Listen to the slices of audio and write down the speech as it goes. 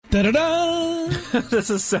Da-da-da! That's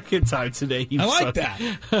the second time today. I like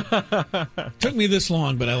that. Took me this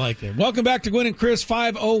long, but I like it. Welcome back to Gwynn and Chris.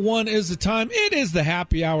 5:01 is the time. It is the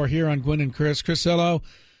happy hour here on Gwynn and Chris. Chris Hello.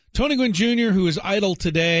 Tony Gwynn Jr., who is idle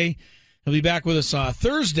today. He'll be back with us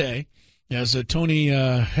Thursday as Tony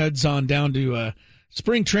heads on down to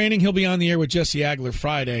spring training. He'll be on the air with Jesse Agler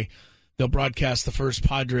Friday. They'll broadcast the first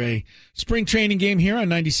Padre spring training game here on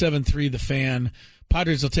 97.3 The Fan.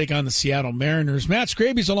 Padres will take on the Seattle Mariners. Matt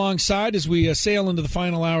Scraby's alongside as we sail into the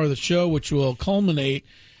final hour of the show, which will culminate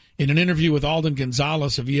in an interview with Alden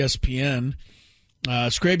Gonzalez of ESPN.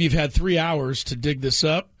 Scraby, you've had 3 hours to dig this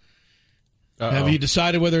up. Have you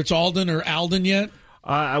decided whether it's Alden or Alden yet?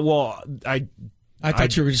 I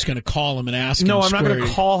thought you were just going to call him and ask him. No, I'm not going to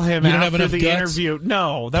call him after the guts? interview.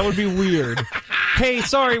 No, that would be weird. Hey,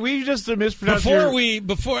 sorry, we just mispronounced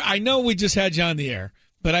Before I know we just had you on the air,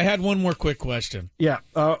 but I had one more quick question. Yeah. Is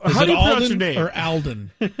how it do you pronounce Alden your name? or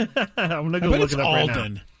Alden? I'm going to go look it up Alden. right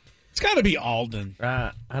now. It's got to be Alden.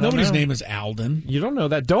 Nobody's name is Alden. You don't know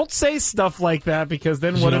that. Don't say stuff like that because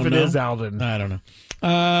then what if it is Alden? I don't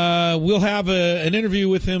know. We'll have an interview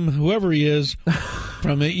with him, whoever he is,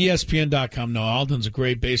 from ESPN.com. No, Alden's a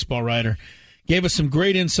great baseball writer. Gave us some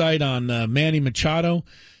great insight on Manny Machado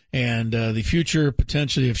and the future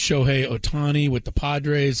potentially of Shohei Ohtani with the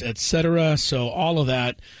Padres, etc. So all of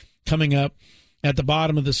that coming up at the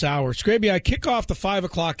bottom of this hour. Scraby, I kick off the 5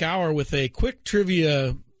 o'clock hour with a quick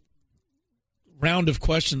trivia round of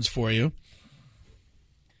questions for you.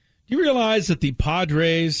 Do you realize that the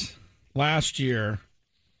Padres last year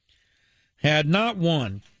had not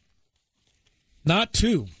one, not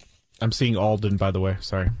two? I'm seeing Alden, by the way.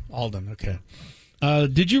 Sorry. Alden, okay.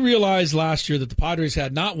 Did you realize last year that the Padres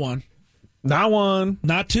had not one, not one,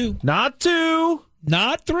 not two, not two,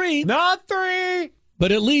 not three, not three,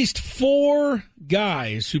 but at least 4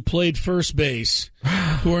 guys who played first base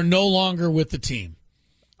who are no longer with the team?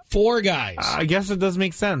 4 guys. I guess it does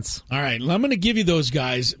make sense. All right, well, I'm going to give you those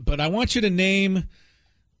guys, but I want you to name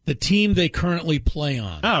the team they currently play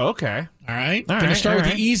on. Oh, okay. All right? I'm going to start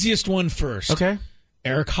with the easiest one first. Okay.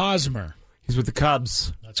 Eric Hosmer. He's with the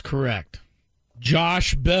Cubs. That's correct.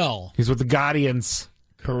 Josh Bell. He's with the Guardians.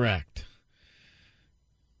 Correct.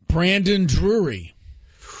 Brandon Drury.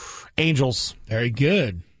 Angels. Very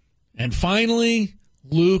good. And finally,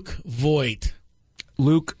 Luke Voit.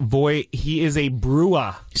 Luke Voit, he is a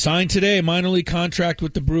Brewer. Signed today, minor league contract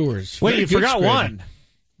with the Brewers. Wait, you forgot one.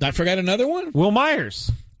 I forgot another one? Will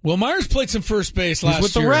Myers. Will Myers played some first base last year.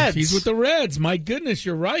 He's with the Reds. He's with the Reds. My goodness,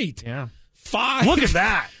 you're right. Yeah. 5. Look at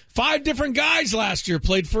that. 5 different guys last year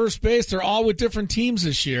played first base. They're all with different teams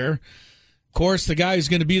this year. Of course, the guy who's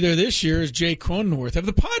going to be there this year is Jake Cronenworth. Have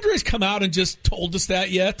the Padres come out and just told us that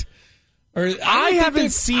yet? Or I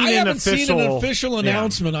haven't seen an official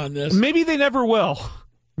announcement on this. Maybe they never will.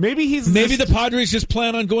 Maybe the Padres just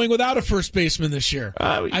plan on going without a first baseman this year.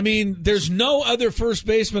 I mean, there's no other first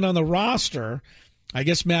baseman on the roster. I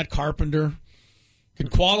guess Matt Carpenter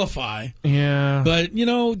could qualify. Yeah. But,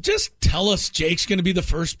 just tell us Jake's going to be the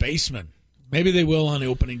first baseman. Maybe they will on the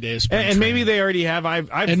opening day of spring and maybe they already have.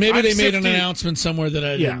 Maybe they made an announcement somewhere that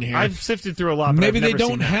I didn't hear. I've sifted through a lot, but maybe I've they never don't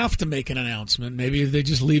seen that. have to make an announcement. Maybe they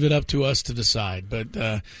just leave it up to us to decide.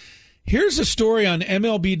 But here's a story on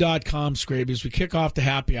MLB.com, Scraby, as we kick off the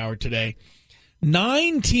happy hour today.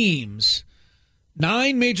 9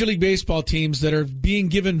 Major League Baseball teams that are being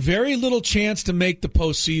given very little chance to make the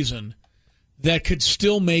postseason that could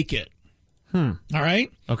still make it. All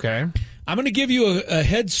right? Okay. I'm going to give you a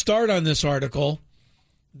head start on this article.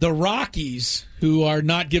 The Rockies, who are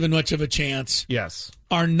not given much of a chance, yes,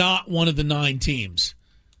 are not one of the 9 teams.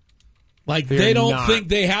 They don't think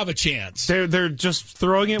they have a chance. They're just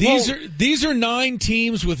throwing it. These are 9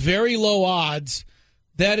 teams with very low odds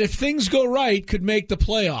that, if things go right, could make the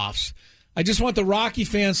playoffs. I just want the Rocky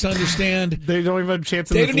fans to understand they don't even have a chance.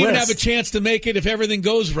 They don't even have a chance to make it if everything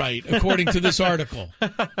goes right, according to this article.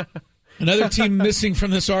 Another team missing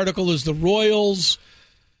from this article is the Royals.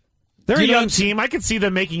 They're a young team. I could see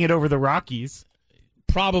them making it over the Rockies.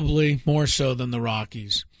 Probably more so than the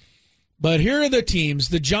Rockies. But here are the teams.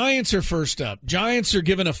 The Giants are first up. Giants are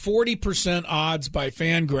given a 40% odds by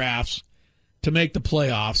Fangraphs to make the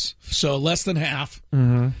playoffs, so less than half.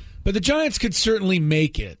 Mm-hmm. But the Giants could certainly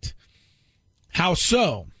make it. How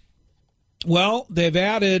so? Well, they've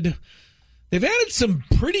added some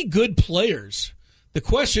pretty good players. The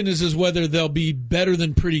question is whether they'll be better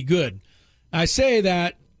than pretty good. I say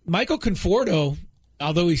that Michael Conforto,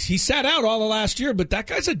 although he sat out all of last year, but that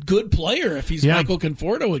guy's a good player if he's Michael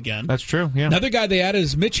Conforto again. That's true, yeah. Another guy they added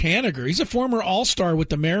is Mitch Haniger. He's a former All-Star with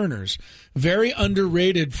the Mariners. Very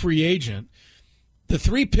underrated free agent. The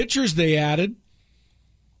 3 pitchers they added,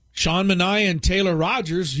 Sean Manaea and Taylor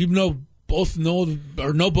Rogers. You know both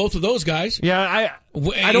of those guys. Yeah,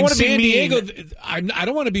 I don't want to be mean. Diego, I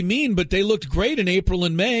don't want to be mean, but they looked great in April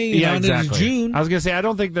and May and exactly. into June. I was going to say, I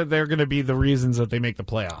don't think that they're going to be the reasons that they make the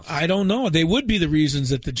playoffs. I don't know. They would be the reasons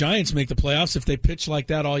that the Giants make the playoffs if they pitch like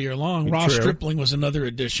that all year long. Ross Stripling was another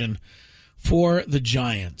addition for the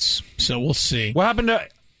Giants. So we'll see. What happened to...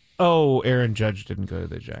 Oh, Aaron Judge didn't go to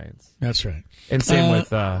the Giants. That's right. And same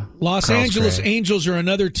with Los Carl Angeles Stray. Angels are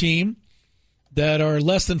another team that are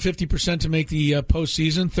less than 50% to make the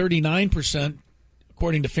postseason, 39%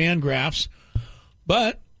 according to Fangraphs.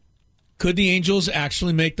 But could the Angels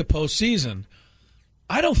actually make the postseason?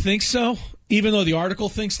 I don't think so, even though the article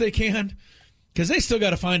thinks they can, because they still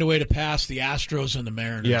got to find a way to pass the Astros and the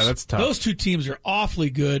Mariners. Yeah, that's tough. Those two teams are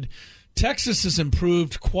awfully good. Texas has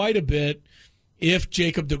improved quite a bit if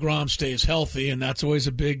Jacob deGrom stays healthy, and that's always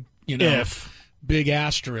a big, big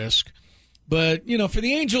asterisk. But, for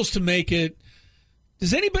the Angels to make it,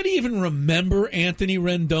 does anybody even remember Anthony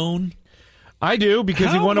Rendon? I do,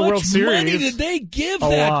 because he won a World Series. How much money did they give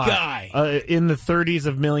that guy? In the 30s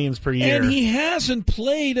of millions per year. And he hasn't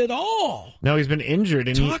played at all. No, he's been injured.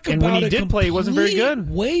 And Talk when he did play, he wasn't very good.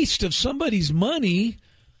 Waste of somebody's money.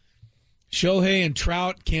 Shohei and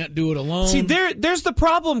Trout can't do it alone. See, there's the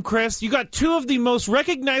problem, Chris. You got two of the most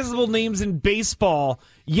recognizable names in baseball,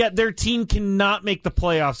 yet their team cannot make the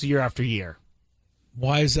playoffs year after year.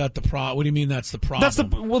 Why is that the problem? What do you mean that's the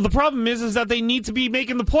problem? The problem is that they need to be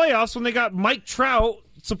making the playoffs when they got Mike Trout,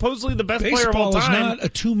 supposedly the best player of all time. Baseball is not a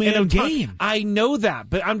two-man game. I know that,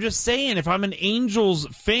 but I'm just saying, if I'm an Angels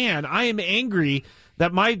fan, I am angry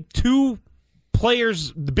that my two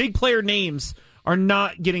players, the big player names, are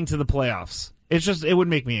not getting to the playoffs. It would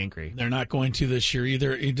make me angry. They're not going to this year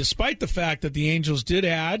either, despite the fact that the Angels did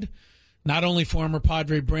add not only former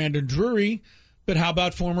Padre Brandon Drury, but how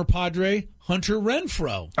about former Padre Hunter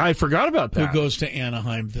Renfroe? I forgot about that. Who goes to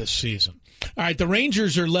Anaheim this season. All right, the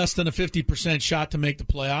Rangers are less than a 50% shot to make the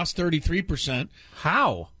playoffs, 33%.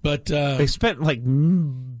 How? But they spent like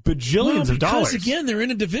bajillions of dollars. Because, again, they're in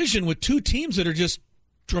a division with two teams that are just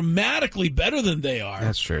dramatically better than they are.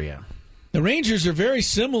 That's true, yeah. The Rangers are very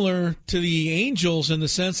similar to the Angels in the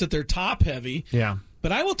sense that they're top-heavy. Yeah.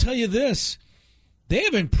 But I will tell you this. They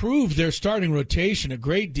have improved their starting rotation a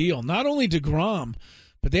great deal. Not only DeGrom,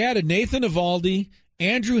 but they added Nathan Eovaldi,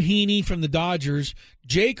 Andrew Heaney from the Dodgers,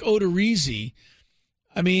 Jake Odorizzi.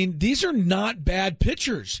 I mean, these are not bad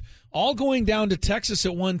pitchers. All going down to Texas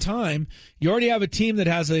at one time. You already have a team that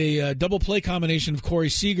has a double play combination of Corey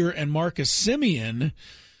Seager and Marcus Semien.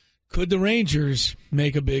 Could the Rangers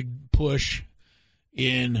make a big push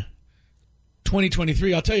in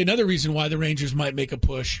 2023? I'll tell you another reason why the Rangers might make a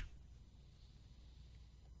push.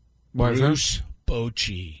 Bruce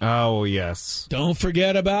Bochy. Oh, yes. Don't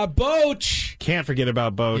forget about Boch. Can't forget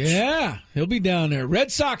about Boch. Yeah, he'll be down there. Red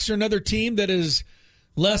Sox are another team that is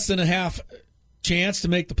less than a half chance to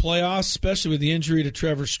make the playoffs, especially with the injury to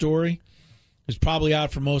Trevor Story, who's probably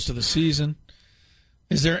out for most of the season.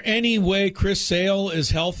 Is there any way Chris Sale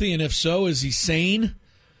is healthy, and if so, is he sane?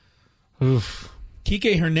 Oof.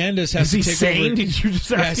 Kike Hernandez has to take sane? over. Did you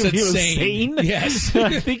just ask if he was sane? Yes.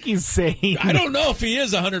 I think he's sane. I don't know if he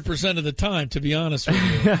is 100% of the time, to be honest with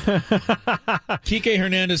you. Kike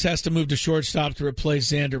Hernandez has to move to shortstop to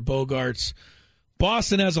replace Xander Bogaerts.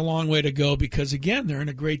 Boston has a long way to go because, again, they're in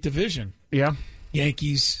a great division. Yeah.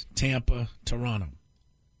 Yankees, Tampa, Toronto.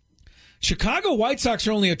 Chicago White Sox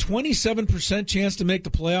are only a 27% chance to make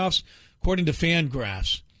the playoffs, according to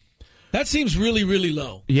Fangraphs. That seems really, really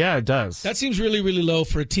low. Yeah, it does. That seems really, really low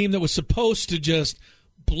for a team that was supposed to just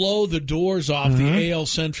blow the doors off the AL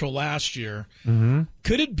Central last year. Mm-hmm.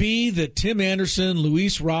 Could it be that Tim Anderson,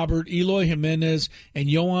 Luis Robert, Eloy Jimenez, and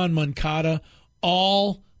Yohan Moncada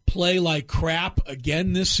all play like crap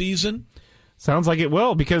again this season? Sounds like it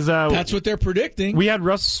will, because that's what they're predicting. We had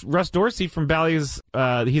Russ Dorsey from Bally's.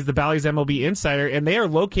 He's the Bally's MLB insider, and they are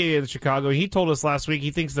located in Chicago. He told us last week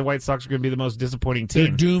he thinks the White Sox are going to be the most disappointing team.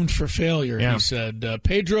 They're doomed for failure, he said.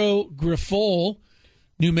 Pedro Grifol,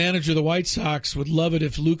 new manager of the White Sox, would love it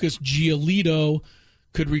if Lucas Giolito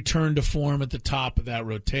could return to form at the top of that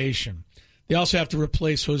rotation. They also have to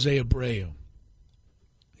replace Jose Abreu.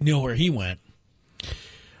 You know where he went?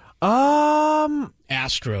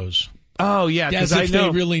 Astros. Oh, yeah, because I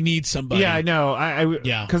know they really need somebody. Yeah, I know.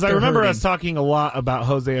 Because I remember us talking a lot about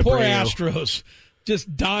Jose Abreu. Poor Astros,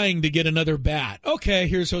 just dying to get another bat. Okay,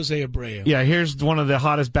 here's Jose Abreu. Yeah, here's one of the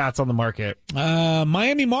hottest bats on the market.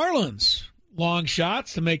 Miami Marlins, long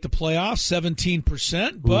shots to make the playoffs,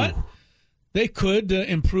 17%, but they could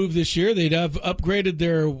improve this year. They'd have upgraded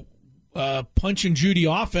their Punch and Judy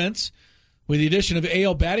offense with the addition of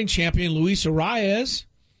AL batting champion Luis Arias.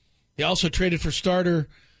 They also traded starter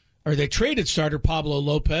Pablo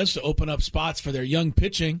Lopez to open up spots for their young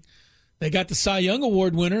pitching. They got the Cy Young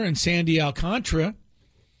Award winner in Sandy Alcantara.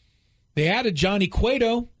 They added Johnny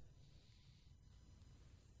Cueto.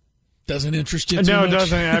 Doesn't interest you too No, much? it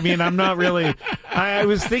doesn't. I mean, I'm not really. I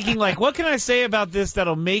was thinking, like, what can I say about this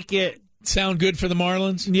that'll make it sound good for the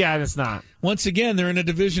Marlins? Yeah, it's not. Once again, they're in a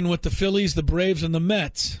division with the Phillies, the Braves, and the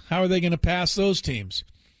Mets. How are they going to pass those teams?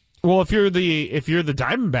 Well, if you're the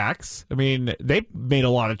Diamondbacks, I mean, they made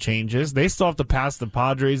a lot of changes. They still have to pass the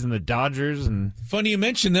Padres and the Dodgers. And funny you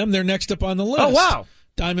mention them. They're next up on the list. Oh, wow.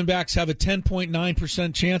 Diamondbacks have a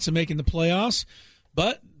 10.9% chance of making the playoffs,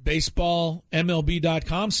 but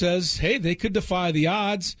BaseballMLB.com says, hey, they could defy the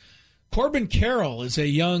odds. Corbin Carroll is a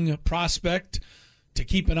young prospect to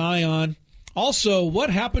keep an eye on. Also,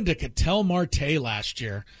 what happened to Ketel Marte last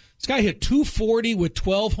year? This guy hit 240 with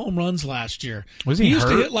 12 home runs last year. Was he used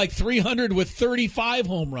hurt? to hit like 300 with 35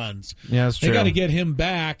 home runs. Yeah, that's true. They got to get him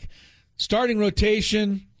back. Starting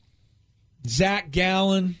rotation, Zach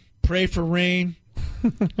Gallen, pray for rain.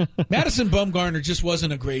 Madison Bumgarner just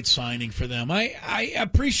wasn't a great signing for them. I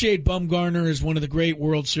appreciate Bumgarner as one of the great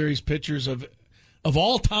World Series pitchers of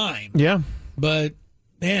all time. Yeah. But,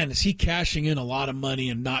 man, is he cashing in a lot of money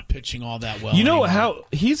and not pitching all that well? You know anymore. how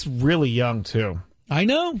he's really young, too. I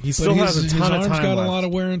know. He still has a ton of his arm's time got left. a lot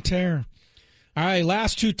of wear and tear. All right,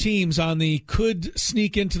 last two teams on the could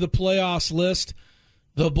sneak into the playoffs list.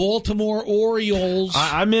 The Baltimore Orioles.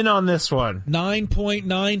 I'm in on this one.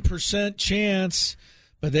 9.9% chance,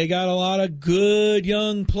 but they got a lot of good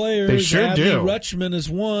young players. They sure Adley do. Rutschman is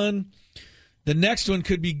one. The next one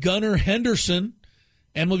could be Gunnar Henderson,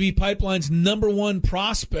 MLB Pipeline's #1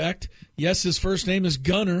 prospect. Yes, his first name is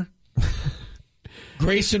Gunnar.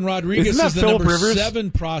 Grayson Rodriguez is the Phillip number Rivers? 7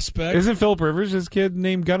 prospect. Isn't Phillip Rivers his kid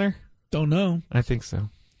named Gunner? Don't know. I think so.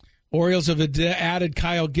 Orioles have added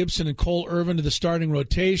Kyle Gibson and Cole Irvin to the starting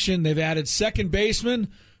rotation. They've added second baseman,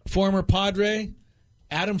 former Padre,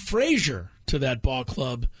 Adam Frazier, to that ball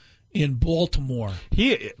club in Baltimore.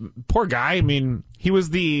 Poor guy. I mean, he was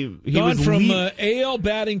Gone from AL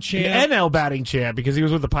batting champ. NL batting champ because he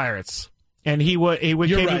was with the Pirates, and he came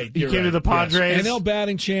to the Padres. Yes. NL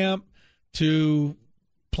batting champ to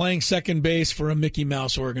playing second base for a Mickey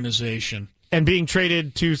Mouse organization. And being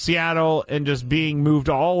traded to Seattle and just being moved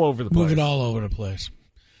all over the place. Moving all over the place.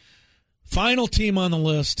 Final team on the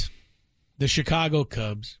list, the Chicago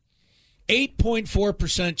Cubs.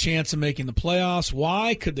 8.4% chance of making the playoffs.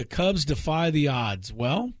 Why could the Cubs defy the odds?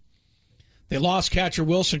 Well, they lost catcher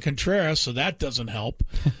Wilson Contreras, so that doesn't help.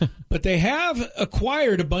 But they have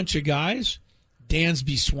acquired a bunch of guys.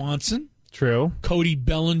 Dansby Swanson. True. Cody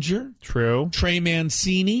Bellinger. True. Trey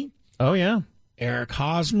Mancini. Oh, yeah. Eric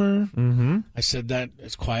Hosmer. Mm-hmm. I said that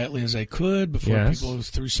as quietly as I could before people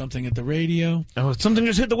threw something at the radio. Oh, something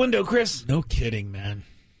just hit the window, Chris. No kidding, man.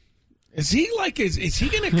 Is he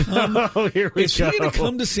going to come? Oh, here we is go. he going to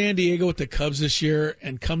come to San Diego with the Cubs this year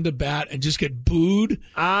and come to bat and just get booed?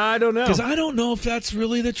 I don't know. Because I don't know if that's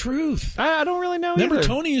really the truth. I don't really know Remember, either.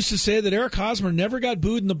 Tony used to say that Eric Hosmer never got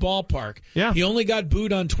booed in the ballpark. Yeah. He only got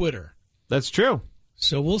booed on Twitter. That's true.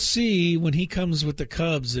 So we'll see when he comes with the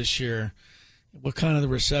Cubs this year what kind of the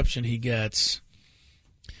reception he gets.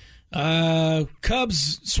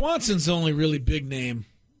 Cubs, Swanson's the only really big name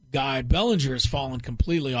guy. Bellinger has fallen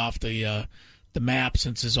completely off the map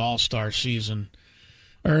since his All-Star season.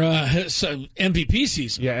 Or his MVP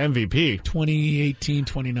season. Yeah, MVP. 2018,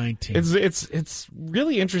 2019. It's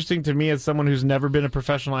really interesting to me as someone who's never been a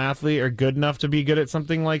professional athlete or good enough to be good at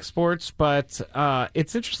something like sports, but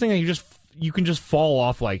it's interesting that you can just fall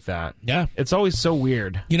off like that. Yeah. It's always so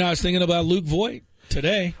weird. You know, I was thinking about Luke Voit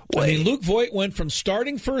today. I mean, Luke Voit went from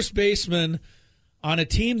starting first baseman on a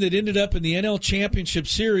team that ended up in the NL Championship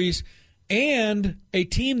Series and a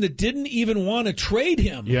team that didn't even want to trade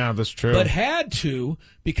him. Yeah, that's true. But had to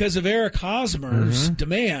because of Eric Hosmer's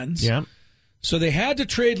demands. Yeah. So they had to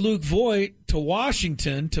trade Luke Voit to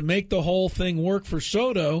Washington to make the whole thing work for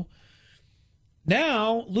Soto.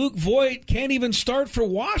 Now, Luke Voit can't even start for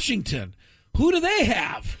Washington. Who do they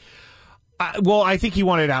have? Well, I think he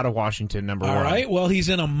wanted out of Washington, number one. All right. Well, he's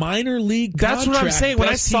in a minor league contract. That's what I'm saying. When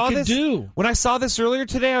I Best saw he could this, do. when I saw this earlier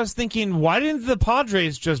today, I was thinking, why didn't the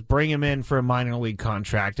Padres just bring him in for a minor league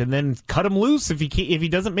contract and then cut him loose if he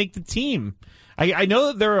doesn't make the team? I know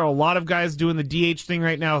that there are a lot of guys doing the DH thing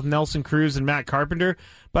right now with Nelson Cruz and Matt Carpenter,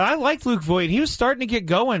 but I liked Luke Voit. He was starting to get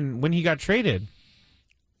going when he got traded.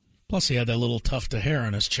 Plus, he had that little tuft of hair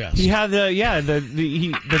on his chest. He had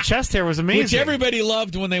the chest hair was amazing, which everybody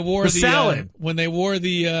loved when they wore the salad. When they wore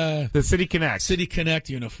the City Connect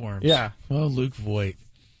uniforms. Yeah. Oh, Luke Voit.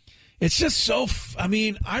 It's just so.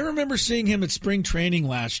 I remember seeing him at spring training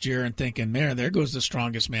last year and thinking, "Man, there goes the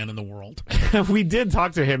strongest man in the world." We did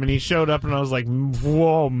talk to him, and he showed up, and I was like,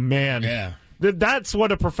 "Whoa, man!" Yeah, that's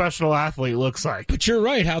what a professional athlete looks like. But you're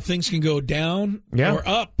right, how things can go down Yeah. or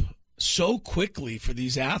up so quickly for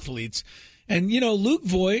these athletes. And Luke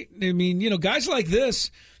Voigt. I mean, guys like this,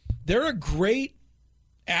 they're a great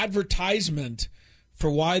advertisement for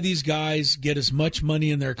why these guys get as much money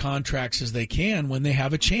in their contracts as they can when they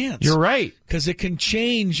have a chance. You're right. Because it can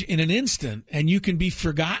change in an instant, and you can be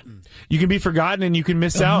forgotten. You can be forgotten, and you can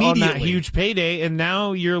miss out on that Immediately. huge payday, and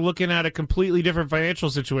now you're looking at a completely different financial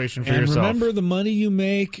situation for yourself. And remember, the money you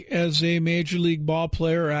make as a Major League ball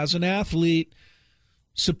player or as an athlete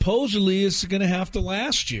supposedly is going to have to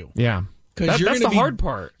last you. Yeah. Because That's the hard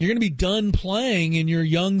part. You're going to be done playing in your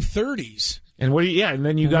young 30s. And and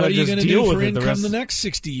then you got to just gonna deal do with for it the income rest. the next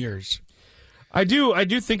 60 years? I do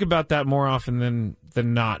think about that more often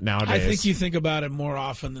than not nowadays. I think you think about it more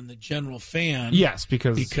often than the general fan. Yes,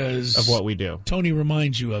 because of what we do. Tony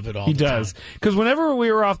reminds you of it all He the does. time. Because whenever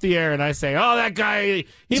we were off the air and I say, "Oh, that guy,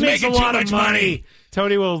 he makes a making too lot of much money," money.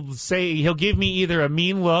 Tony will say, he'll give me either a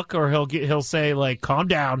mean look or he'll say like, calm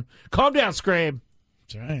down, Scrabe,"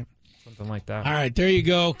 That's right. something like that. All right, there you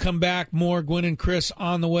go. Come back. More Gwynn and Chris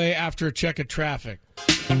on the way after a check of traffic.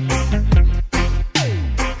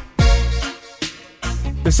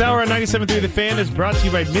 This hour on 97.3 The Fan is brought to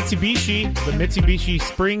you by Mitsubishi. The Mitsubishi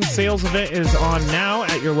Spring Sales Event is on now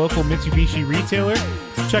at your local Mitsubishi retailer.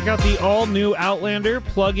 Check out the all-new Outlander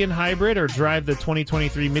plug-in hybrid or drive the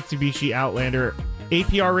 2023 Mitsubishi Outlander.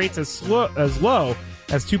 APR rates as low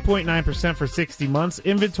as 2.9% for 60 months.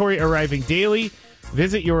 Inventory arriving daily.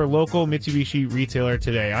 Visit your local Mitsubishi retailer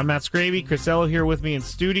today. I'm Matt Scraby. Chris Ello here with me in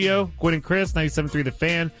studio. Gwynn and Chris, 97.3 The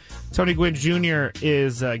Fan. Tony Gwynn Jr.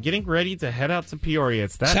 is getting ready to head out to Peoria.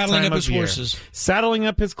 It's that Saddling time up of his year. horses. Saddling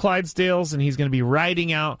up his Clydesdales, and he's going to be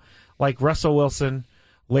riding out like Russell Wilson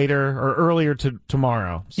later or earlier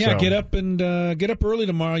tomorrow. Yeah, So- get up early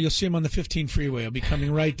tomorrow. You'll see him on the 15 freeway. He'll be coming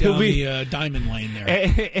right He'll down be- the Diamond Lane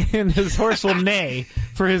there. and his horse will neigh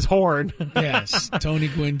for his horn. Yes, Tony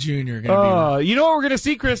Gwynn Jr. Going You know what we're going to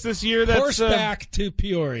see, Chris, this year? to be That's horseback to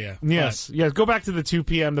Peoria. Yes. Go back to the 2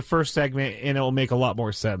 p.m., the first segment, and it'll make a lot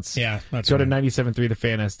more sense. Yeah, that's Go right. to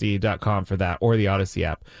 973thefansd.com for that, or the Odyssey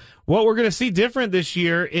app. What we're going to see different this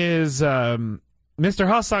year is Mr.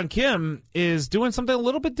 Ha-Seong Kim is doing something a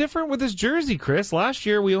little bit different with his jersey, Chris. Last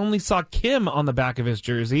year, we only saw Kim on the back of his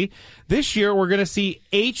jersey. This year, we're going to see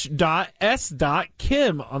H.S.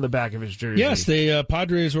 Kim on the back of his jersey. Yes, the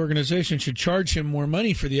Padres organization should charge him more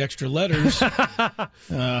money for the extra letters.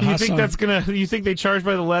 You think they charge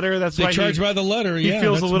by the letter? That's They why charge by the letter. he Yeah,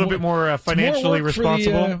 feels a that's little bit more financially more work for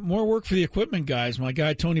responsible. more work for the equipment guys. My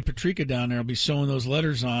guy Tony Patrica down there will be sewing those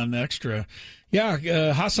letters on extra. Yeah,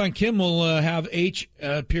 Ha-Seong Kim will have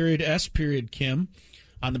H.S. Kim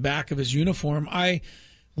on the back of his uniform. I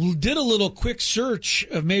did a little quick search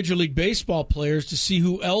of Major League Baseball players to see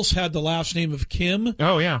who else had the last name of Kim,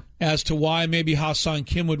 Oh, yeah. as to why maybe Ha-Seong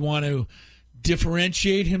Kim would want to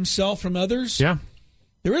differentiate himself from others. Yeah.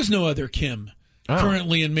 There is no other Kim Oh.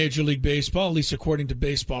 currently in Major League Baseball, at least according to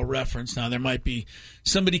Baseball Reference. Now, there might be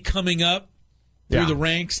somebody coming up through Yeah. the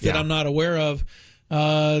ranks that Yeah. I'm not aware of.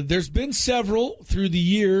 There's been several through the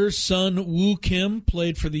years. Sun Woo Kim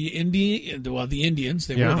played for the Indians. They were the Yeah, Indians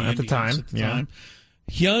at the time. At the Yeah. time.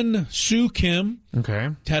 Hyun Soo Kim Okay.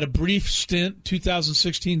 had a brief stint,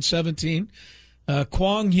 2016-17.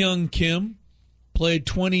 Kwang Hyung Kim played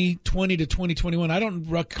 2020 to 2021. I don't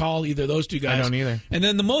recall either of those two guys. I don't either. And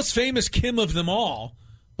then the most famous Kim of them all,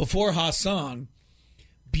 before Ha-Seong,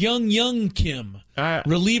 Byung Young Kim,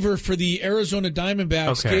 reliever for the Arizona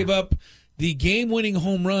Diamondbacks, Okay. gave up the game-winning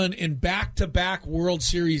home run in back-to-back World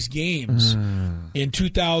Series games in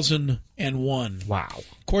 2001. Wow.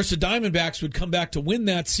 Of course, the Diamondbacks would come back to win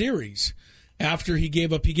that series after he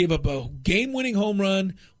gave up a game-winning home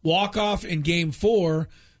run, walk-off in Game 4.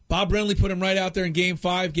 Bob Brenly put him right out there in Game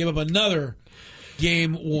 5, gave up another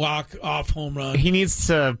game walk-off home run. He needs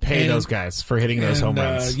to pay those guys for hitting those home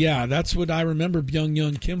runs. Yeah, that's what I remember Byung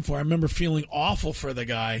Young Kim for. I remember feeling awful for the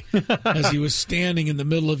guy as he was standing in the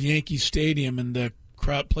middle of Yankee Stadium and the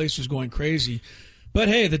place was going crazy. But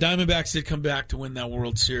hey, the Diamondbacks did come back to win that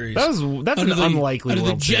World Series. That's an unlikely under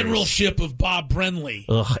World the Series. generalship of Bob Brenly.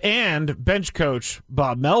 Ugh. And bench coach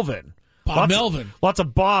Bob Melvin. Melvin. Lots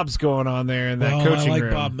of Bobs going on there in that coaching I like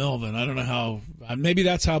room. Bob Melvin. I don't know how. Maybe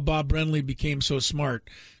that's how Bob Brenly became so smart,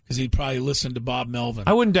 because he probably listened to Bob Melvin.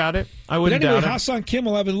 I wouldn't doubt it. But anyway, Ha-Seong Kim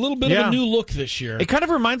will have a little bit of a new look this year. It kind of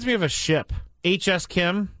reminds me of a ship. H.S.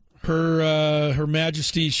 Kim. Her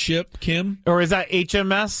Majesty's ship, Kim. Or is that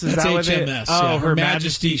HMS? That's HMS. Oh, Her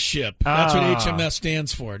Majesty's ship. That's what HMS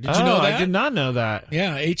stands for. Did you know that? I did not know that.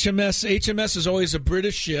 Yeah, HMS is always a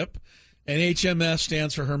British ship, and HMS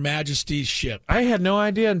stands for Her Majesty's ship. I had no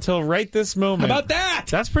idea until right this moment. How about that?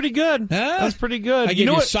 That's pretty good. Huh? That's pretty good. I gave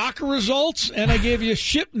you soccer results, and I gave you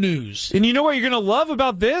ship news. And you know what you're going to love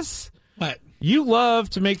about this? What? You love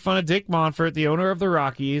to make fun of Dick Monfort, the owner of the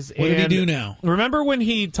Rockies. What did he do now? Remember when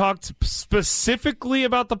he talked specifically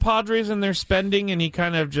about the Padres and their spending, and he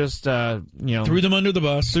kind of just, threw them under the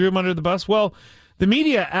bus? Well, the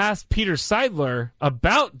media asked Peter Seidler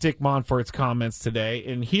about Dick Monfort's comments today,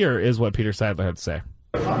 and here is what Peter Seidler had to say.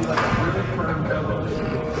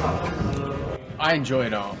 I enjoy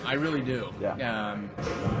it all. I really do. Yeah.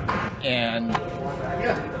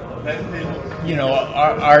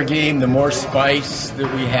 Our game, the more spice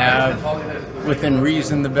that we have within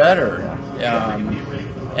reason, the better.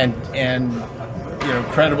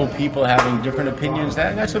 Credible people having different opinions,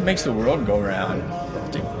 that's what makes the world go around.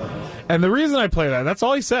 And the reason I play that, that's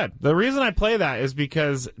all he said. The reason I play that is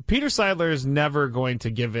because Peter Seidler is never going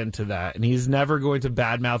to give in to that, and he's never going to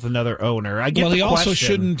badmouth another owner. I get the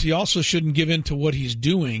question. He also shouldn't give in to what he's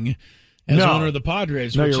doing as owner of the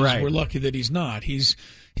Padres, which is right. We're lucky that he's not. He's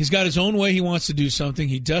got his own way he wants to do something.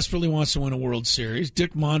 He desperately wants to win a World Series.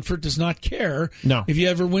 Dick Monfort does not care if he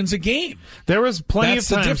ever wins a game. There was plenty of times.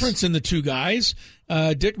 That's the difference in the two guys.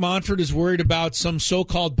 Dick Monfort is worried about some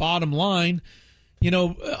so-called bottom line.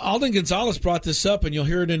 Alden Gonzalez brought this up, and you'll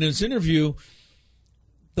hear it in his interview.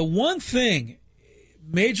 The one thing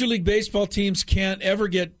Major League Baseball teams can't ever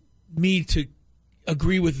get me to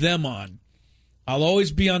agree with them on, I'll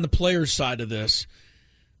always be on the players' side of this,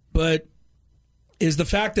 but is the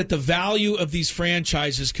fact that the value of these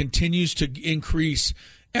franchises continues to increase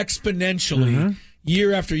exponentially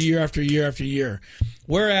year after year after year after year.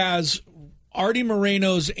 Whereas Artie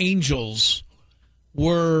Moreno's Angels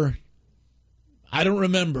were, I don't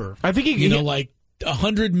remember, I think like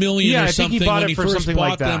 $100 million or something when he first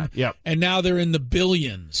bought them, yep. And now they're in the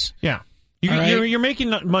billions. Yeah. You're making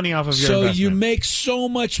money off of your investment. So you make so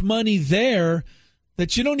much money there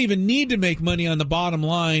that you don't even need to make money on the bottom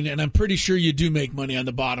line, and I'm pretty sure you do make money on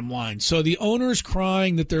the bottom line. So the owners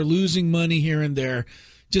crying that they're losing money here and there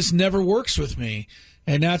just never works with me,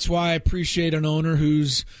 and that's why I appreciate an owner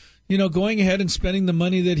who's, going ahead and spending the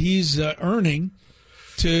money that he's earning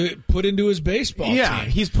to put into his baseball team. Yeah,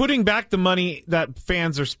 he's putting back the money that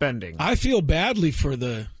fans are spending. I feel badly for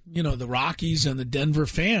the Rockies and the Denver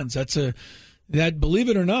fans. That, believe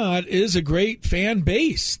it or not, is a great fan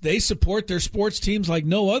base. They support their sports teams like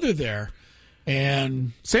no other there.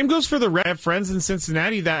 And same goes for the Reds. I have friends in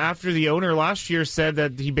Cincinnati that after the owner last year said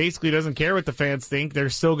that he basically doesn't care what the fans think, they're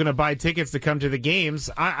still going to buy tickets to come to the games.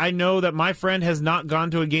 I know that my friend has not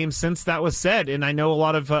gone to a game since that was said, and I know a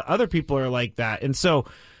lot of other people are like that. And so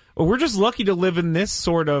we're just lucky to live in this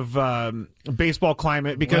sort of baseball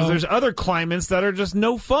climate because there's other climates that are just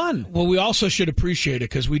no fun. Well, we also should appreciate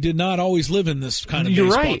it because we did not always live in this kind of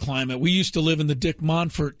baseball climate. We used to live in the Dick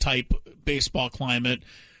Monfort type baseball climate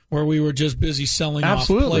where we were just busy selling off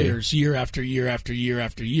players year after year after year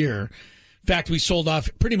after year. In fact, we sold off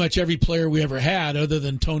pretty much every player we ever had other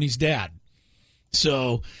than Tony's dad.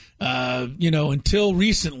 So, until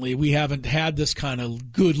recently, we haven't had this kind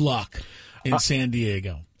of good luck in San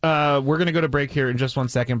Diego. We're going to go to break here in just 1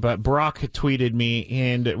 second, but Brock tweeted me,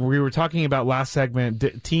 and we were talking about last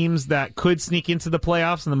segment, teams that could sneak into the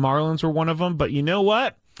playoffs, and the Marlins were one of them. But you know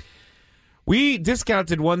what? We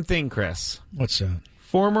discounted one thing, Chris. What's that?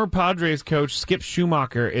 Former Padres coach Skip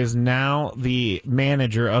Schumacher is now the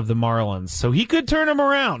manager of the Marlins, so he could turn them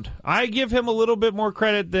around. I give him a little bit more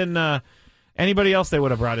credit than anybody else they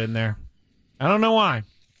would have brought in there. I don't know why.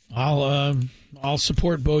 I'll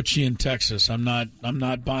support Bochy in Texas. I'm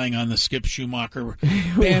not buying on the Skip Schumacher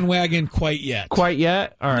bandwagon quite yet. Quite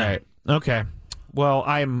yet? All right. Okay. Well,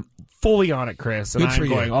 I'm fully on it, Chris, and I'm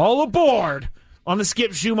going all aboard on the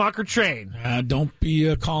Skip Schumacher train. Don't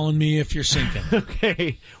be calling me if you're sinking.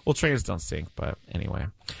 Okay. Well, trains don't sink, but anyway.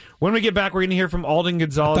 When we get back, we're going to hear from Alden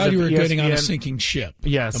Gonzalez. I thought you were getting on a sinking ship.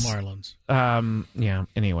 Yes. The Marlins. Yeah,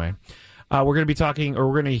 anyway. We're going to be talking, or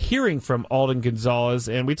we're going to be hearing from Alden Gonzalez,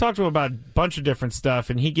 and we talked to him about a bunch of different stuff,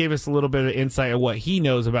 and he gave us a little bit of insight of what he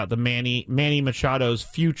knows about the Manny Machado's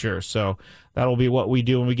future. So that'll be what we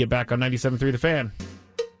do when we get back on 97.3 The Fan.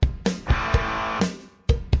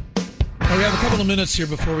 We have a couple of minutes here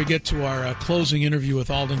before we get to our closing interview with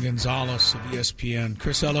Alden Gonzalez of ESPN.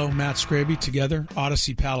 Chris Ello, Matt Scraby together,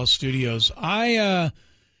 Odyssey Palace Studios. In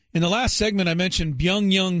the last segment, I mentioned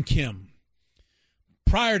Byung-Young Kim.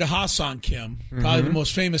 Prior to Ha-Seong Kim, probably the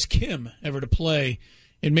most famous Kim ever to play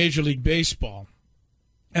in Major League Baseball,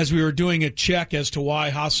 as we were doing a check as to why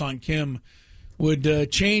Ha-Seong Kim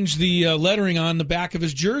would change the lettering on the back of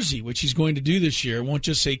his jersey, which he's going to do this year. It won't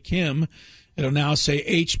just say Kim. It'll now say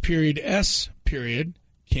H.S.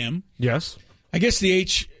 Kim. Yes. I guess the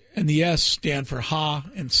H and the S stand for Ha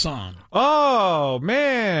and Song. Oh,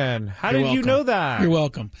 man. How did you know that? You're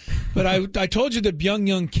welcome. But I told you that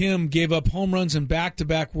Byung-Hyun Kim gave up home runs in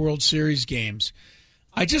back-to-back World Series games.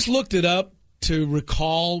 I just looked it up to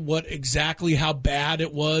recall exactly how bad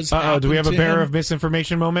it was. Do we have a bearer of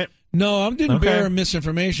misinformation moment? No, I didn't bear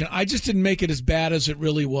misinformation. I just didn't make it as bad as it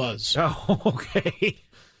really was. Oh, okay.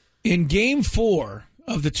 In Game 4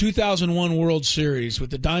 of the 2001 World Series,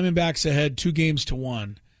 with the Diamondbacks ahead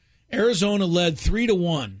 2-1, Arizona led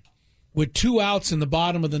 3-1 with 2 outs in the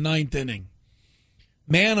bottom of the 9th inning.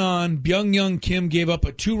 Man on, Byung-Hyun Kim gave up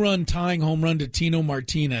a 2-run tying home run to Tino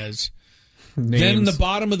Martinez. Then in the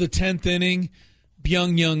bottom of the 10th inning,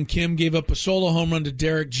 Byung-Hyun Kim gave up a solo home run to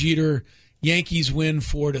Derek Jeter. Yankees win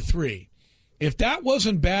 4-3. If that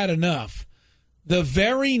wasn't bad enough, the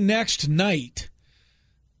very next night,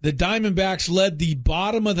 the Diamondbacks led the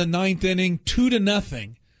bottom of the 9th inning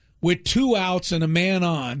 2-0 with 2 outs and a man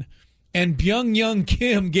on, and Byung-Hyun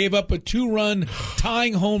Kim gave up a 2-run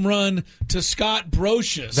tying home run to Scott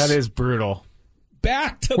Brocious. That is brutal.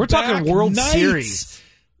 Back-to-back We're talking World nights. Series.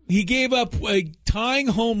 He gave up a tying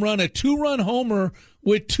home run, a 2-run homer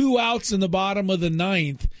with 2 outs in the bottom of the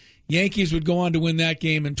 9th. Yankees would go on to win that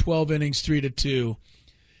game in 12 innings, 3-2.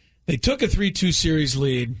 They took a 3-2 series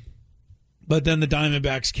lead, but then the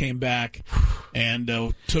Diamondbacks came back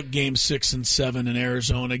and took Game 6 and 7 in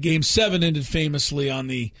Arizona. Game 7 ended famously on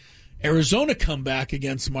the Arizona comeback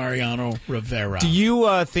against Mariano Rivera. Do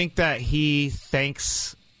you think that he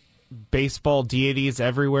thanks baseball deities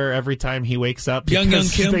everywhere every time he wakes up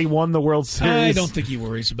because Kim? They won the World Series? I don't think he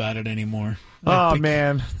worries about it anymore.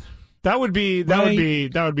 Man. That would be.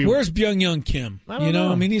 Where's Byung-Hyun Kim? I don't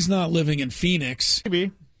know. I mean, he's not living in Phoenix. Maybe.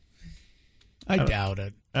 I doubt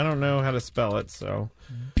it. I don't know how to spell it, so.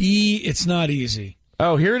 It's not easy.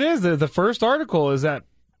 Oh, here it is. The first article is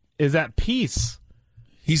at peace.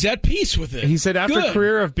 He's at peace with it. He said, after Good. a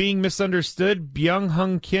career of being misunderstood,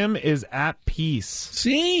 Byung-Hyun Kim is at peace.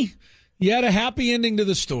 See? You had a happy ending to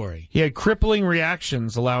the story. He had crippling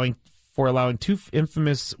reactions allowing 2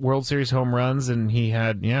 infamous World Series home runs, and he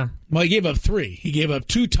had, Well, he gave up 3. He gave up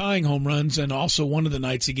 2 tying home runs, and also one of the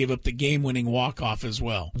nights he gave up the game-winning walk-off as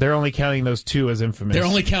well. They're only counting those 2 as infamous. They're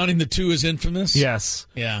only counting the 2 as infamous? Yes.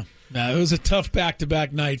 Yeah. No, it was a tough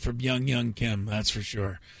back-to-back night for Byung-Hyun Kim, that's for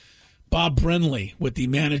sure. Bob Brenly with the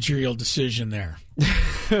managerial decision there.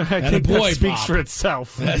 I think that speaks Bob. for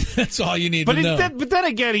itself. That's all you need to know. But then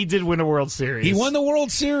again, he did win a World Series. He won the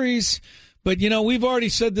World Series, but, we've already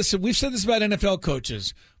said this. We've said this about NFL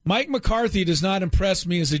coaches. Mike McCarthy does not impress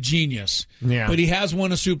me as a genius, but he has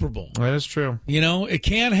won a Super Bowl. That is true. It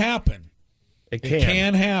can happen. It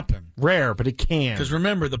can happen. Rare, but it can. Because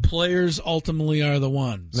remember, the players ultimately are the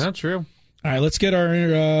ones. Not true. All right, let's get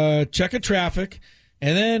our check of traffic.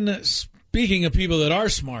 And then, speaking of people that are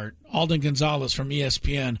smart, Alden Gonzalez from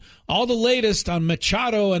ESPN. All the latest on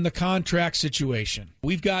Machado and the contract situation.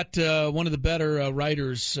 We've got one of the better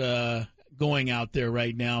writers going out there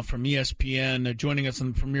right now from ESPN, joining us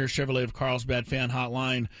on the Premier Chevrolet of Carlsbad Fan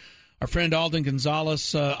Hotline. Our friend Alden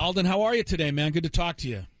Gonzalez. Alden, how are you today, man? Good to talk to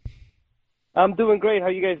you. I'm doing great. How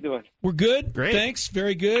you guys doing? We're good. Great. Thanks.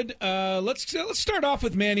 Very good. Let's start off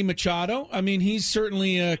with Manny Machado. I mean, he's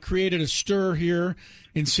certainly created a stir here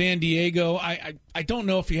in San Diego. I don't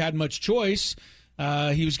know if he had much choice.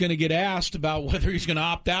 He was going to get asked about whether he's going to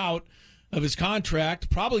opt out of his contract.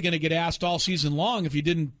 Probably going to get asked all season long if he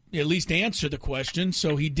didn't at least answer the question.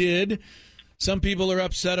 So he did. Some people are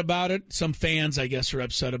upset about it. Some fans, I guess, are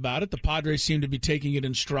upset about it. The Padres seem to be taking it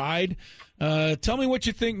in stride. Tell me what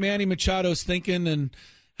you think Manny Machado's thinking and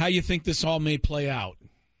how you think this all may play out.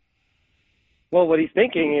 Well, what he's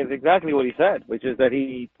thinking is exactly what he said, which is that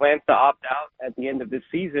he plans to opt out at the end of this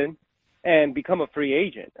season and become a free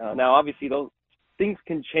agent. Now, obviously, those things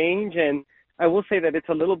can change, and I will say that it's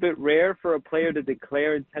a little bit rare for a player to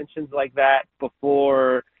declare intentions like that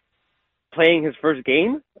before playing his first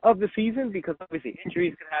game of the season, because obviously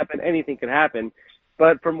injuries can happen, anything can happen.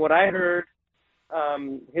 But from what I heard,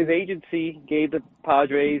 his agency gave the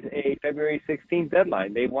Padres a February 16th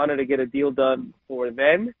deadline. They wanted to get a deal done for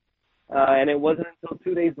then, and it wasn't until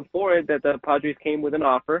 2 days before it that the Padres came with an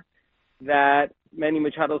offer that Manny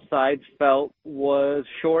Machado's side felt was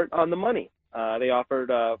short on the money. They offered,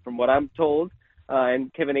 from what I'm told,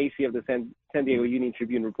 and Kevin Acee of the San Diego Union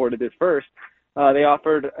Tribune reported this first, they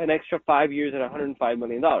offered an extra 5 years at $105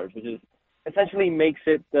 million, which is essentially makes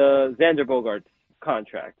it the Xander Bogaerts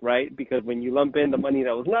contract, right? Because when you lump in the money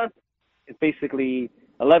that was left, it's basically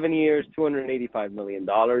 11 years, $285 million.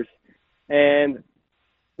 And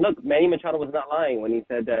look, Manny Machado was not lying when he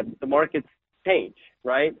said that the markets change,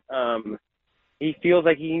 right? He feels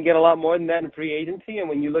like he can get a lot more than that in free agency. And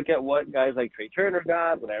when you look at what guys like Trey Turner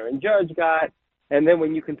got, what Aaron Judge got, and then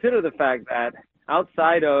when you consider the fact that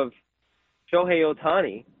outside of Shohei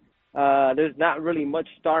Ohtani, there's not really much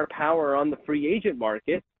star power on the free agent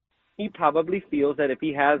market, he probably feels that if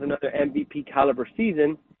he has another MVP caliber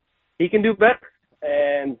season, he can do better.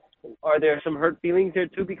 And are there some hurt feelings there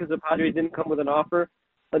too because the Padres didn't come with an offer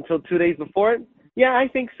until 2 days before it? Yeah, I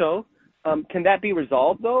think so. Can that be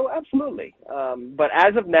resolved though? Absolutely. But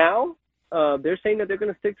as of now, they're saying that they're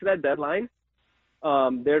going to stick to that deadline.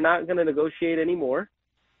 They're not going to negotiate anymore,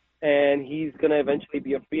 and he's going to eventually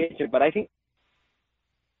be a free agent. But I think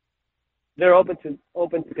they're open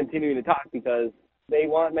to continuing to talk because they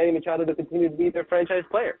want Manny Machado to continue to be their franchise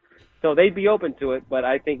player. So they'd be open to it, but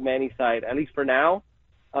I think Manny's side, at least for now,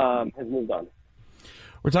 has moved on.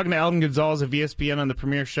 We're talking to Alden Gonzalez of ESPN on the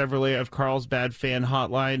Premier Chevrolet of Carlsbad fan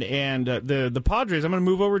hotline. And the Padres, I'm going to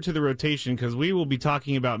move over to the rotation because we will be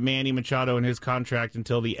talking about Manny Machado and his contract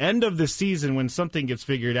until the end of the season when something gets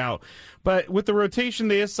figured out. But with the rotation,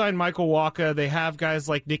 they assigned Michael Wacha. They have guys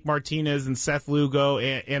like Nick Martinez and Seth Lugo.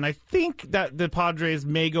 And I think that the Padres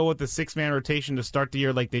may go with the six-man rotation to start the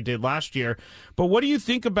year like they did last year. But what do you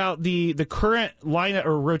think about the current lineup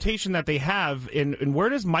or rotation that they have? And where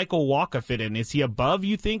does Michael Wacha fit in? Is he above,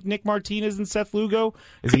 you think, Nick Martinez and Seth Lugo?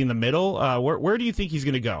 Is he in the middle? Where do you think he's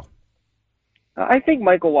going to go? I think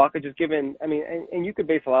Michael Wacha, just given, and you could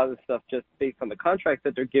base a lot of this stuff just based on the contracts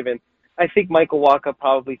that they're given. I think Michael Wacha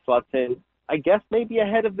probably slots in, I guess, maybe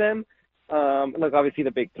ahead of them. Look, obviously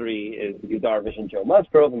the big three is Yu Darvish and Joe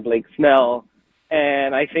Musgrove and Blake Snell.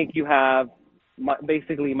 And I think you have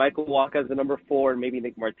basically Michael Wacha as the number 4 and maybe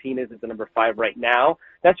Nick Martinez as the number 5 right now.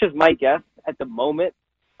 That's just my guess at the moment.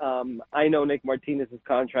 I know Nick Martinez's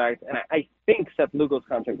contract, and I think Seth Lugo's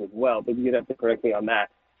contract as well, but you'd have to correct me on that,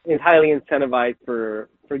 is highly incentivized for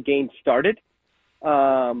games started.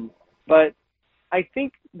 But I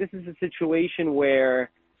think this is a situation where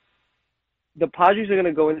the Padres are going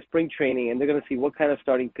to go into spring training and they're going to see what kind of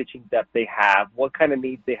starting pitching depth they have, what kind of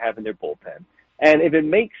needs they have in their bullpen. And if it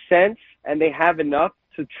makes sense and they have enough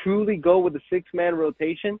to truly go with a 6-man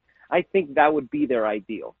rotation, I think that would be their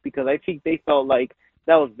ideal because I think they felt like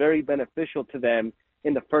that was very beneficial to them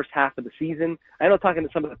in the first half of the season. I know talking to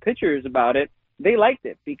some of the pitchers about it, they liked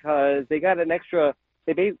it because they got an extra –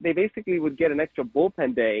 they basically would get an extra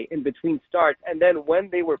bullpen day in between starts. And then when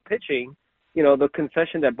they were pitching, you know, the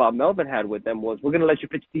concession that Bob Melvin had with them was, we're going to let you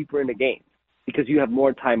pitch deeper in the game because you have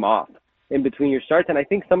more time off in between your starts. And I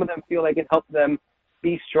think some of them feel like it helped them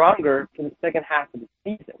be stronger for the second half of the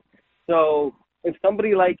season. So if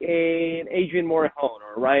somebody like an Adrian Morejon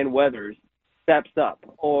or Ryan Weathers steps up,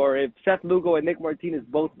 or if Seth Lugo and Nick Martinez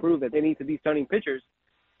both prove that they need to be starting pitchers,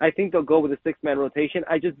 I think they'll go with a 6-man rotation.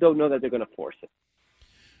 I just don't know that they're going to force it.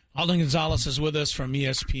 Alden Gonzalez is with us from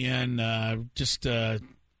ESPN.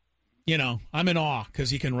 I'm in awe because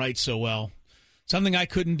he can write so well. Something I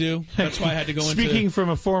couldn't do. That's why I had to go into... Speaking from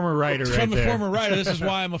a former writer From a former writer. This is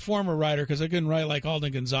why I'm a former writer, because I couldn't write like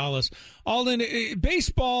Alden Gonzalez. Alden,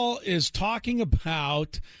 baseball is talking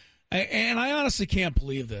about, and I honestly can't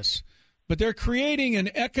believe this, but they're creating an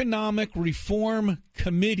economic reform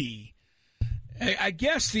committee. I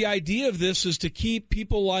guess the idea of this is to keep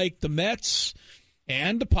people like the Mets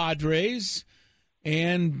and the Padres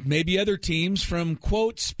and maybe other teams from,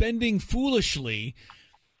 quote, spending foolishly.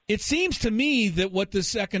 It seems to me that what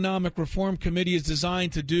this economic reform committee is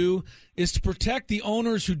designed to do is to protect the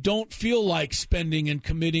owners who don't feel like spending and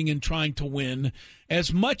committing and trying to win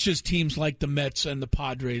as much as teams like the Mets and the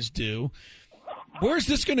Padres do. Where's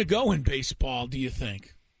this going to go in baseball, do you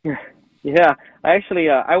think? Yeah, I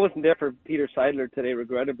wasn't there for Peter Seidler today,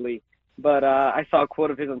 regrettably, but I saw a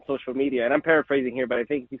quote of his on social media, and I'm paraphrasing here, but I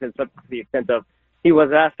think he said something to the extent of he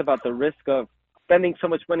was asked about the risk of spending so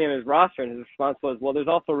much money on his roster, and his response was, well, there's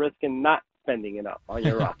also risk in not spending enough on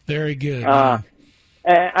your roster. Very good. And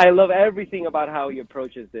I love everything about how he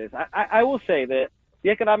approaches this. I will say that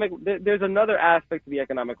there's another aspect of the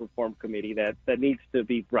Economic Reform Committee that needs to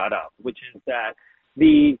be brought up, which is that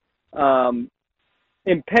the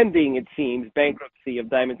impending, it seems, bankruptcy of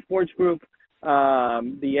Diamond Sports Group,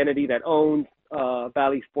 the entity that owns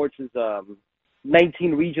Valley Sports'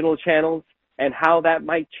 19 regional channels, and how that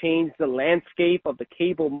might change the landscape of the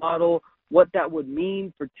cable model, what that would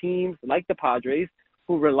mean for teams like the Padres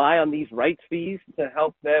who rely on these rights fees to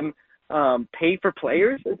help them pay for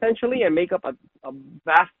players, essentially, and make up a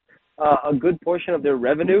vast a good portion of their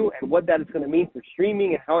revenue and what that is going to mean for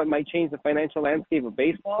streaming and how it might change the financial landscape of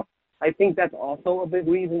baseball, I think that's also a big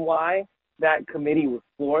reason why that committee was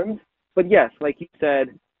formed. But yes, like you said,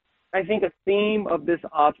 I think a theme of this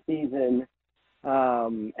offseason,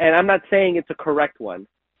 and I'm not saying it's a correct one,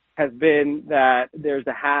 has been that there's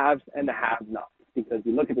the haves and the have-nots. Because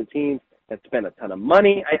you look at the teams that spend a ton of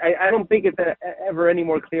money. I don't think it's ever any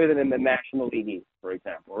more clear than in the National League East, for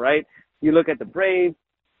example, right? You look at the Braves,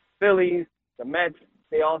 Phillies, the Mets,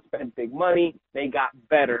 they all spent big money. They got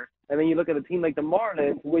better. And then you look at a team like the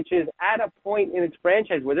Marlins, which is at a point in its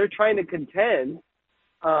franchise where they're trying to contend,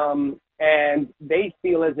 and they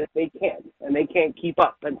feel as if they can't, and they can't keep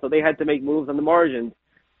up. And so they had to make moves on the margins,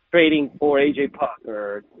 trading for A.J. Puck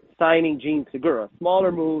or signing Gene Segura,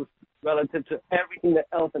 smaller moves relative to everything that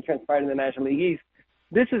else that transpired in the National League East.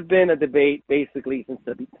 This has been a debate basically since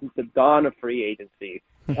the dawn of free agency,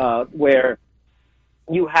 where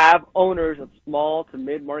you have owners of small to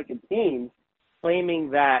mid-market teams claiming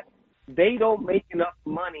that they don't make enough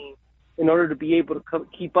money in order to be able to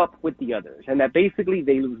keep up with the others, and that basically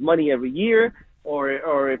they lose money every year,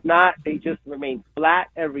 or if not, they just remain flat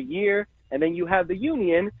every year. And then you have the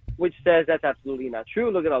union, which says that's absolutely not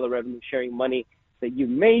true. Look at all the revenue-sharing money that you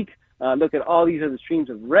make. Look at all these other streams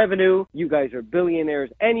of revenue. You guys are billionaires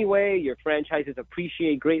anyway. Your franchises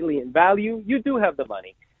appreciate greatly in value. You do have the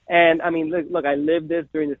money. And, I mean, look, I lived this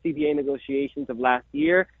during the CBA negotiations of last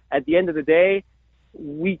year. At the end of the day,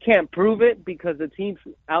 we can't prove it because the teams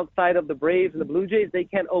outside of the Braves and the Blue Jays, they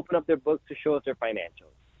can't open up their books to show us their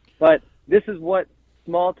financials. But this is what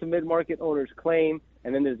small to mid-market owners claim,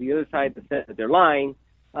 and then there's the other side that says that they're lying,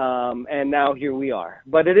 and now here we are.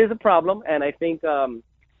 But it is a problem, and I think Rob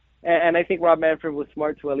Manfred was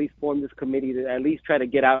smart to at least form this committee to at least try to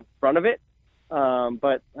get out in front of it.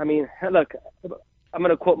 But, I mean, look, I'm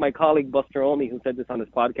going to quote my colleague Buster Olney, who said this on his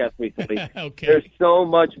podcast recently. Okay. There's so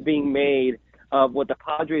much being made of what the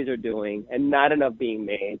Padres are doing and not enough being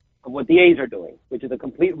made of what the A's are doing, which is a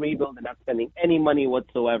complete rebuild and not spending any money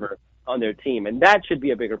whatsoever on their team. And that should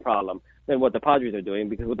be a bigger problem than what the Padres are doing,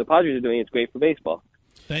 because what the Padres are doing is great for baseball.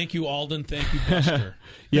 Thank you, Alden. Thank you, Buster.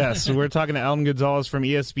 Yes, we're talking to Alden Gonzalez from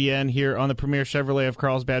ESPN here on the Premier Chevrolet of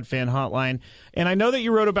Carlsbad Fan Hotline. And I know that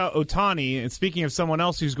you wrote about Ohtani, and speaking of someone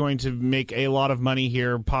else who's going to make a lot of money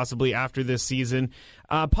here possibly after this season,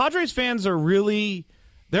 Padres fans are really...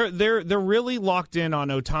 They're really locked in on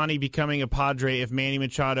Ohtani becoming a Padre if Manny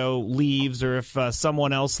Machado leaves or if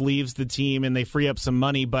someone else leaves the team and they free up some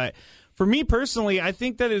money. But for me personally, I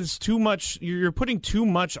think that is too much. You're putting too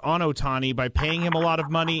much on Ohtani by paying him a lot of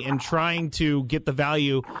money and trying to get the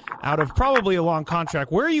value out of probably a long contract.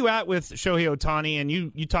 Where are you at with Shohei Ohtani? And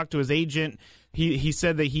you talked to his agent. He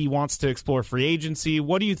said that he wants to explore free agency.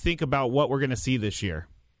 What do you think about what we're going to see this year?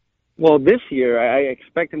 Well, this year, I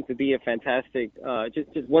expect him to be a fantastic, just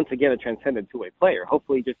once again, a transcendent two-way player.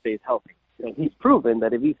 Hopefully he just stays healthy. You know, he's proven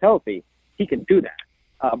that if he's healthy, he can do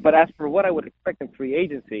that. But as for what I would expect in free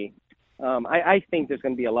agency, I think there's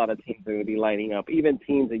going to be a lot of teams that are going to be lining up, even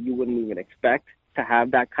teams that you wouldn't even expect to have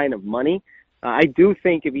that kind of money. I do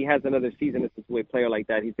think if he has another season as a two-way player like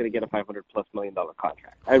that, he's going to get a $500+ million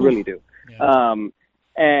contract. I really do. Yeah.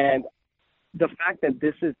 And the fact that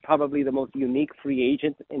this is probably the most unique free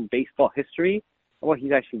agent in baseball history, well,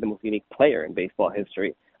 he's actually the most unique player in baseball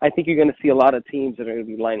history. I think you're going to see a lot of teams that are going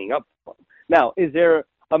to be lining up for him. Now, is there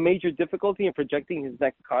a major difficulty in projecting his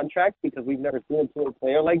next contract because we've never seen a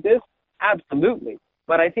player like this? Absolutely.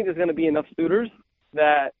 But I think there's going to be enough suitors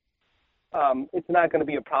that it's not going to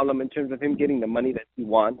be a problem in terms of him getting the money that he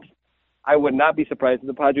wants. I would not be surprised if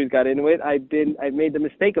the Padres got into it. I've made the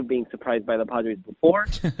mistake of being surprised by the Padres before,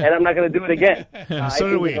 and I'm not going to do it again. I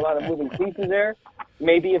think there's a lot of moving pieces there.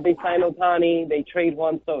 Maybe if they sign Ohtani, they trade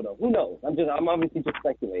Juan Soto. Who knows? I'm obviously just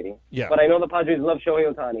speculating. Yeah. But I know the Padres love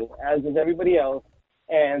Shohei Ohtani, as does everybody else,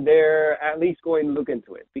 and they're at least going to look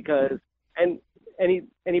into it because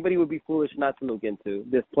anybody would be foolish not to look into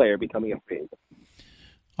this player becoming a free agent.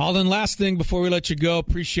 Alden, last thing before we let you go,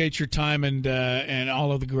 appreciate your time and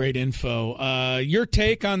all of the great info. Your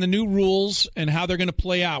take on the new rules and how they're going to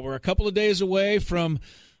play out. We're a couple of days away from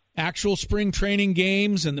actual spring training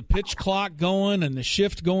games and the pitch clock going and the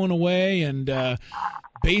shift going away and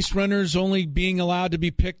base runners only being allowed to be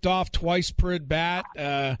picked off twice per at bat.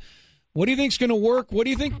 What do you think is going to work? What do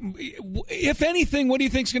you think, if anything, what do you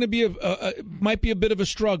think is going to be might be a bit of a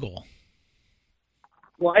struggle?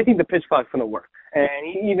 Well, I think the pitch clock's going to work.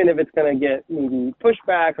 And even if it's going to get maybe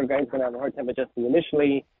pushback or guys going to have a hard time adjusting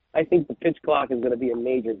initially, I think the pitch clock is going to be a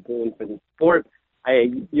major boon for the sport.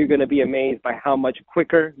 You're going to be amazed by how much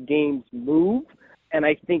quicker games move, and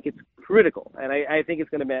I think it's critical. And I think it's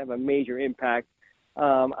going to have a major impact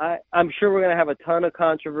I'm sure we're going to have a ton of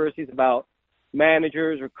controversies about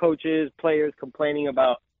managers or coaches, players complaining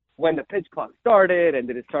about when the pitch clock started and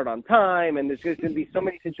did it start on time, and there's going to be so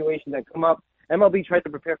many situations that come up. MLB tries to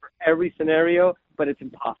prepare for every scenario, but it's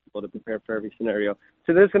impossible to prepare for every scenario.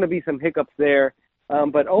 So there's going to be some hiccups there.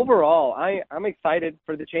 But overall, I'm excited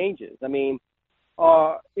for the changes. I mean,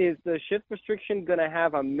 is the shift restriction going to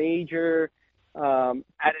have a major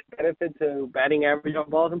added benefit to batting average on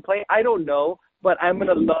balls in play? I don't know, but I'm going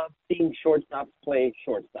to love seeing shortstops play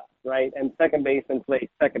shortstop, right, and second baseman play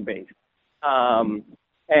second base.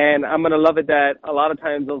 And I'm going to love it that a lot of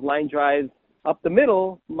times those line drives up the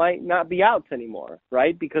middle might not be outs anymore,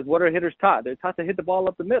 right? Because what are hitters taught? They're taught to hit the ball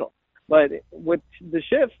up the middle. But with the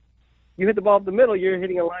shift, you hit the ball up the middle, you're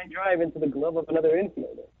hitting a line drive into the glove of another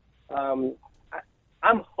infielder.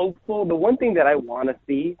 I'm hopeful. The one thing that I want to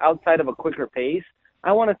see outside of a quicker pace,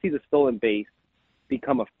 I want to see the stolen base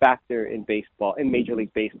become a factor in baseball, in Major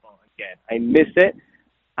League Baseball again. I miss it.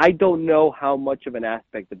 I don't know how much of an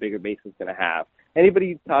aspect the bigger base is going to have.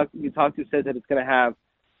 Anybody you talk to says that it's going to have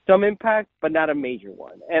some impact, but not a major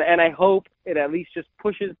one. And I hope it at least just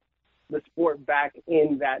pushes the sport back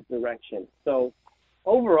in that direction. So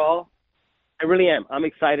overall, I really am. I'm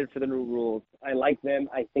excited for the new rules. I like them.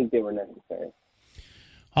 I think they were necessary.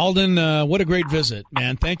 Alden, what a great visit,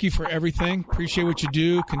 man. Thank you for everything. Appreciate what you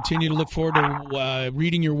do. Continue to look forward to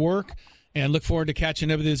reading your work and look forward to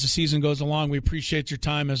catching up with you as the season goes along. We appreciate your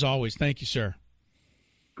time as always. Thank you, sir.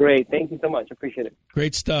 Great. Thank you so much. Appreciate it.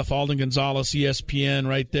 Great stuff. Alden Gonzalez, ESPN,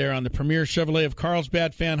 right there on the Premier Chevrolet of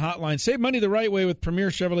Carlsbad fan hotline. Save money the right way with Premier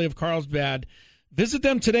Chevrolet of Carlsbad. Visit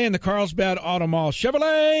them today in the Carlsbad Auto Mall.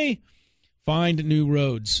 Chevrolet, find new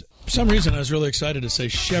roads. For some reason, I was really excited to say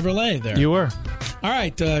Chevrolet there. You were. All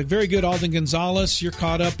right. Very good, Alden Gonzalez. You're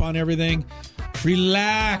caught up on everything.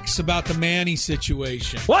 Relax about the Manny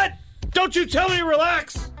situation. What? Don't you tell me to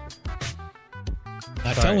relax.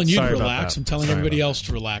 Not telling you to relax. I'm telling everybody else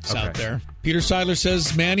to relax out there. Peter Seidler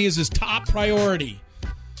says Manny is his top priority.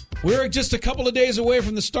 We're just a couple of days away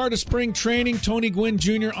from the start of spring training. Tony Gwynn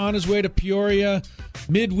Jr. on his way to Peoria.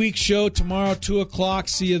 Midweek show tomorrow, 2 o'clock.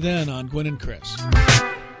 See you then on Gwynn and Chris.